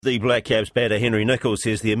The Black Caps batter Henry Nicholls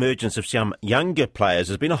says the emergence of some younger players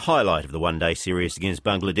has been a highlight of the one-day series against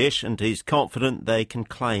Bangladesh, and he's confident they can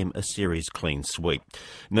claim a series clean sweep.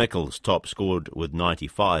 Nicholls top scored with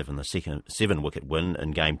 95 in the second 7-wicket win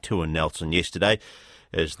in Game 2 in Nelson yesterday,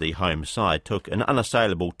 as the home side took an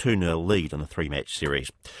unassailable 2-0 lead in the three-match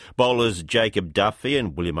series. Bowlers Jacob Duffy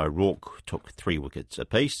and William O'Rourke took 3 wickets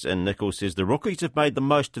apiece, and Nicholls says the rookies have made the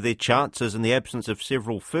most of their chances in the absence of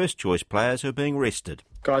several first-choice players who are being rested.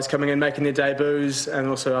 Guys coming in making their debuts, and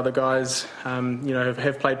also other guys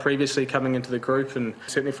have played previously coming into the group, and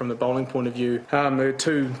certainly from the bowling point of view, there are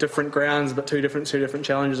two different grounds but two different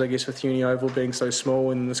challenges, I guess, with Uni Oval being so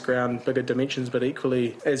small and this ground bigger dimensions but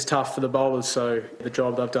equally as tough for the bowlers, so the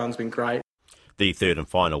job they've done has been great. The third and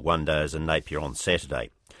final one-day is in Napier on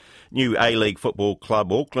Saturday. New A-League Football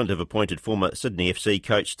Club Auckland have appointed former Sydney FC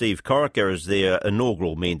coach Steve Corica as their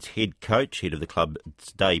inaugural men's head coach, head of the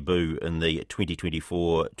club's debut in the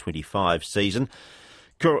 2024-25 season.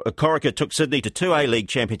 Corica took Sydney to 2 A-League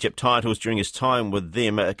championship titles during his time with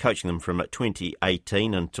them, coaching them from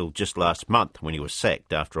 2018 until just last month when he was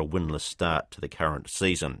sacked after a winless start to the current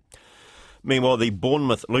season. Meanwhile, the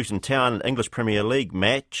Bournemouth-Luton Town English Premier League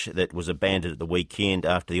match that was abandoned at the weekend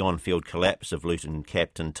after the on-field collapse of Luton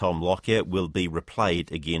captain Tom Lockyer will be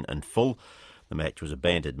replayed again in full. The match was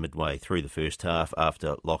abandoned midway through the first half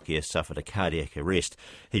after Lockyer suffered a cardiac arrest.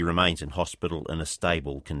 He remains in hospital in a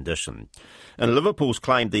stable condition. And Liverpool's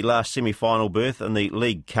claimed the last semi-final berth in the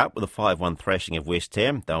League Cup with a 5-1 thrashing of West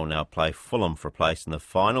Ham. They'll now play Fulham for a place in the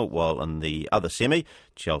final, while in the other semi,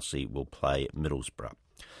 Chelsea will play Middlesbrough.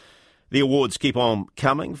 The awards keep on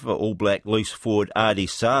coming for All Black loose forward Ardie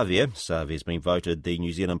Savia. Savia has been voted the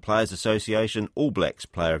New Zealand Players Association All Blacks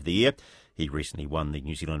Player of the Year. He recently won the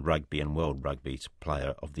New Zealand Rugby and World Rugby's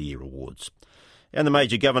Player of the Year awards. And the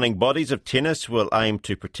major governing bodies of tennis will aim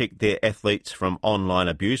to protect their athletes from online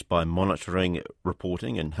abuse by monitoring,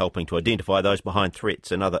 reporting and helping to identify those behind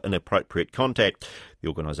threats and other inappropriate contact. The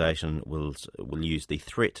organisation will use the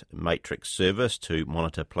Threat Matrix service to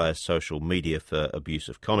monitor players' social media for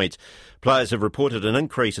abusive comments. Players have reported an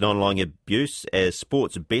increase in online abuse as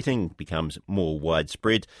sports betting becomes more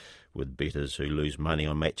widespread, with bettors who lose money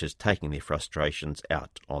on matches taking their frustrations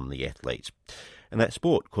out on the athletes. And that's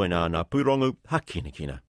sport. Koe nā ngā pūrongo, hakinakina.